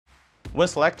When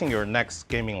selecting your next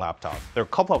gaming laptop, there are a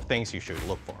couple of things you should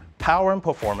look for: power and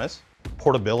performance,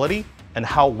 portability, and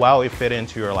how well it fit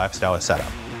into your lifestyle and setup.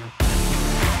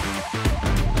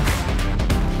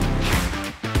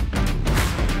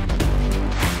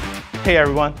 Hey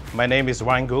everyone, my name is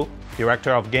Ryan Gu,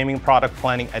 Director of Gaming Product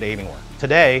Planning at Alienware.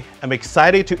 Today, I'm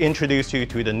excited to introduce you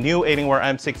to the new Alienware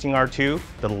m16R2,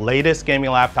 the latest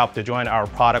gaming laptop to join our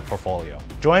product portfolio.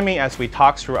 Join me as we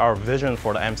talk through our vision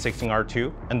for the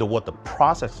m16R2 and what the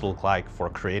process looks like for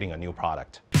creating a new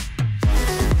product.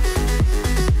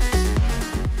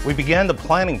 We began the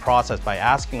planning process by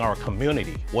asking our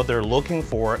community what they're looking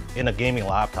for in a gaming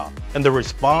laptop, and the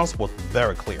response was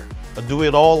very clear: a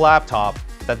do-it-all laptop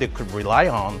that they could rely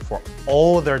on for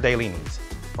all their daily needs,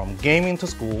 from gaming to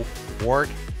school, work,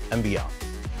 and beyond.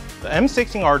 The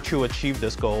m16R2 achieved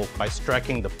this goal by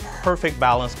striking the perfect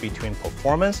balance between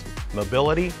performance,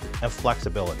 mobility, and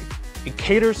flexibility. It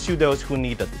caters to those who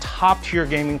need the top-tier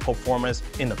gaming performance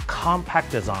in a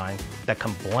compact design that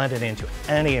can blend it into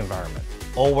any environment,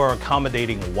 over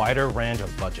accommodating a wider range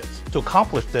of budgets. To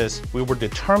accomplish this, we were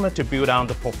determined to build on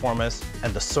the performance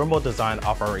and the thermal design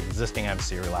of our existing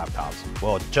M-series laptops,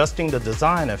 while adjusting the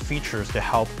design and features to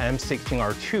help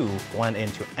m16R2 blend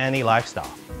into any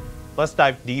lifestyle. Let's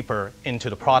dive deeper into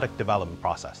the product development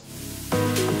process.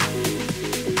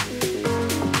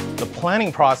 The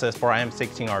planning process for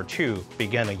m16R2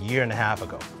 began a year and a half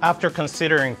ago. After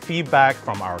considering feedback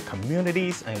from our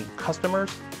communities and customers,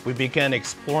 we began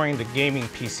exploring the gaming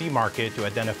PC market to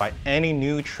identify any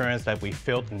new trends that we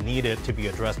felt needed to be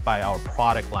addressed by our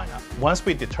product lineup. Once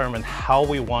we determined how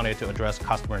we wanted to address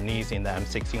customer needs in the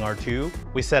m16R2,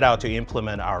 we set out to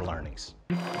implement our learnings.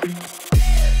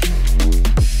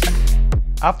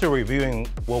 After reviewing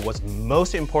what was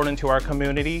most important to our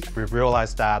community, we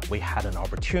realized that we had an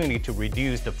opportunity to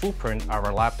reduce the footprint of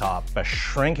our laptop by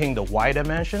shrinking the wide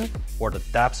dimension or the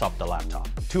depth of the laptop.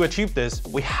 To achieve this,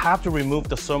 we have to remove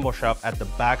the thermal shelf at the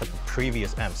back of the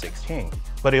previous M16.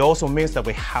 But it also means that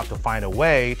we have to find a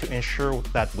way to ensure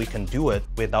that we can do it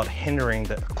without hindering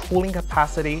the cooling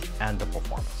capacity and the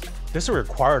performance. This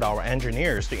required our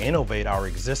engineers to innovate our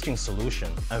existing solution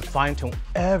and fine-tune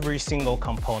every single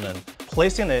component,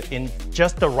 placing it in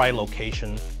just the right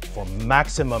location for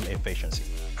maximum efficiency.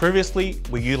 Previously,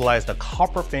 we utilized the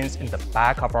copper fins in the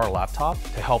back of our laptop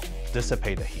to help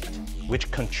dissipate the heat,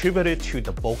 which contributed to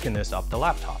the bulkiness of the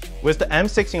laptop. With the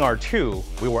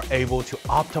m16R2, we were able to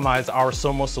optimize our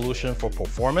thermal solution for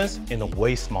performance in a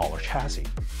way smaller chassis.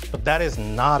 But that is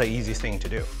not an easy thing to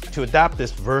do. To adapt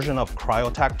this version of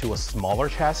Cryotech to a smaller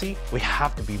chassis, we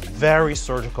have to be very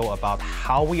surgical about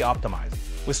how we optimize.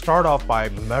 We start off by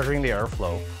measuring the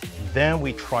airflow, then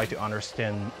we try to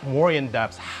understand more in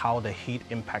depth how the heat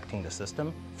impacting the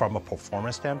system from a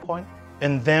performance standpoint.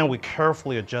 And then we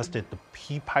carefully adjusted the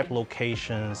P-pipe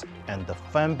locations and the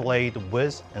fan blade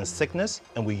width and thickness,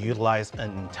 and we utilized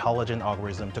an intelligent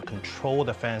algorithm to control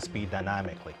the fan speed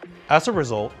dynamically. As a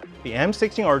result, the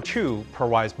m16R2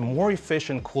 provides more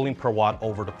efficient cooling per watt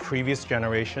over the previous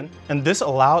generation, and this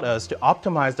allowed us to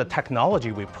optimize the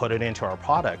technology we put into our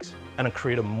products and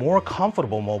create a more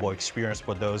comfortable mobile experience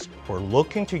for those who are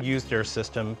looking to use their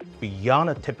system beyond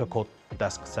a typical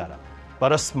desk setup.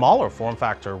 But a smaller form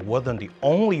factor wasn't the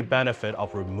only benefit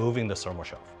of removing the thermal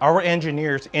shelf. Our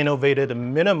engineers innovated a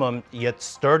minimum yet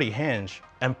sturdy hinge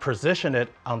and positioned it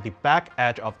on the back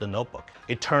edge of the notebook.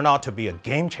 It turned out to be a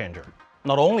game changer.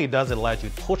 Not only does it let you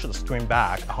push the screen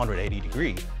back 180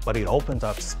 degrees, but it opens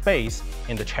up space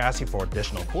in the chassis for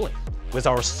additional cooling. With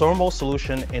our thermal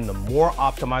solution in the more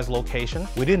optimized location,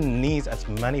 we didn't need as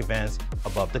many vents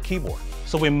above the keyboard.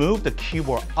 So we moved the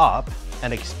keyboard up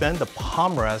and expand the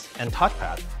palm rest and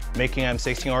touchpad, making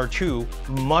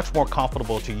m16R2 much more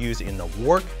comfortable to use in a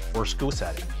work or school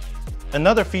setting.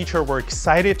 Another feature we're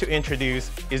excited to introduce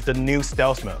is the new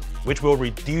stealth mode, which will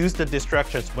reduce the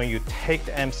distractions when you take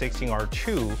the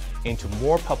m16R2 into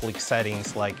more public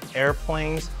settings like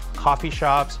airplanes, coffee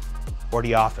shops, or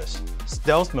the office.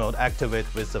 Stealth mode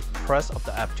activates with the press of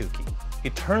the F2 key.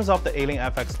 It turns off the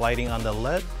Alien FX lighting on the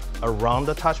lid around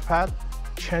the touchpad,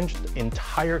 change the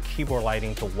entire keyboard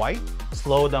lighting to white,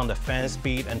 slow down the fan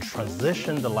speed, and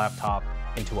transition the laptop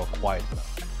into a quiet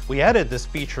mode. We added this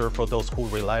feature for those who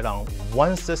relied on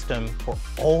one system for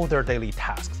all their daily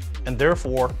tasks, and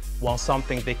therefore want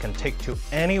something they can take to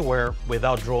anywhere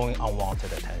without drawing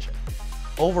unwanted attention.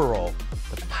 Overall,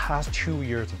 the past 2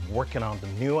 years of working on the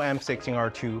new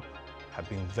m16R2 have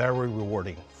been very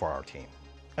rewarding for our team.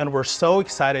 And we're so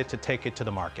excited to take it to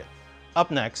the market.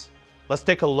 Up next, let's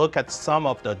take a look at some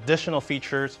of the additional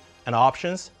features and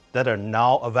options that are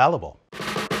now available.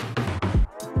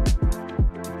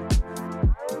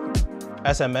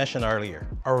 As I mentioned earlier,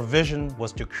 our vision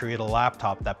was to create a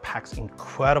laptop that packs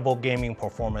incredible gaming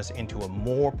performance into a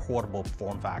more portable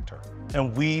form factor.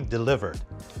 And we delivered.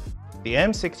 The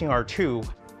M16R2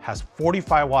 has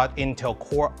 45-watt Intel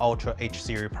Core Ultra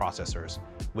H-series processors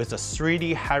with a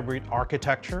 3D hybrid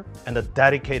architecture and a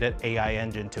dedicated AI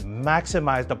engine to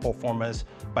maximize the performance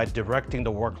by directing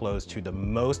the workloads to the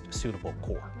most suitable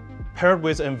core. Paired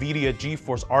with NVIDIA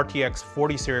GeForce RTX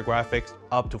 40 series graphics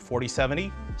up to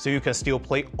 4070, so you can still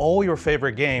play all your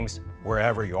favorite games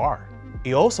wherever you are.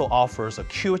 It also offers a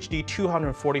QHD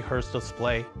 240Hz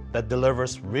display that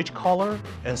delivers rich color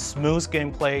and smooth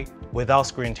gameplay without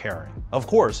screen tearing. Of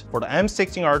course, for the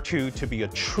M16R2 to be a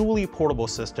truly portable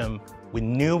system, we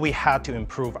knew we had to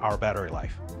improve our battery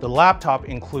life. The laptop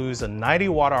includes a 90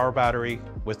 watt-hour battery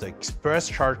with the Express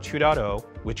Charge 2.0,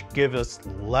 which gives us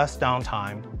less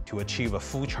downtime to achieve a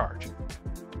full charge.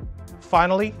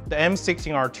 Finally, the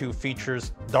M16R2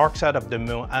 features Dark Side of the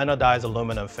Moon anodized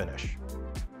aluminum finish.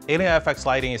 Alienware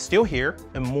lighting is still here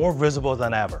and more visible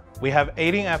than ever. We have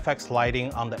Alienware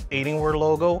lighting on the Alienware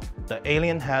logo, the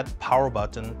Alien Head power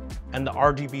button, and the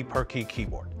RGB per key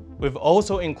keyboard. We've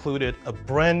also included a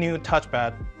brand new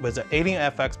touchpad with the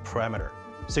Alienware parameter,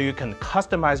 so you can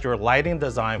customize your lighting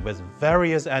design with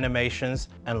various animations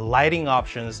and lighting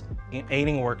options in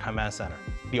Alienware Command Center.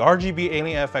 The RGB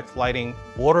Alienware lighting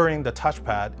bordering the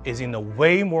touchpad is in a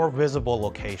way more visible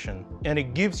location, and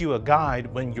it gives you a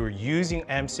guide when you're using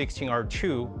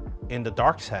M16R2 in the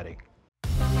dark setting.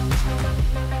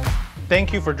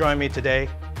 Thank you for joining me today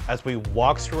as we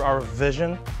walk through our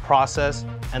vision, process,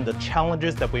 and the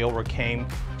challenges that we overcame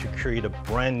to create a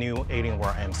brand new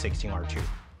Alienware M16R2.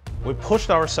 We pushed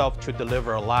ourselves to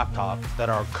deliver a laptop that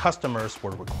our customers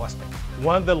were requesting.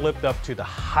 One that lived up to the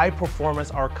high performance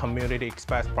our community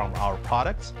expects from our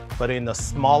products, but in a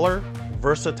smaller,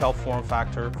 versatile form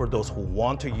factor for those who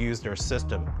want to use their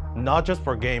system, not just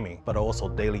for gaming, but also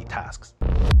daily tasks.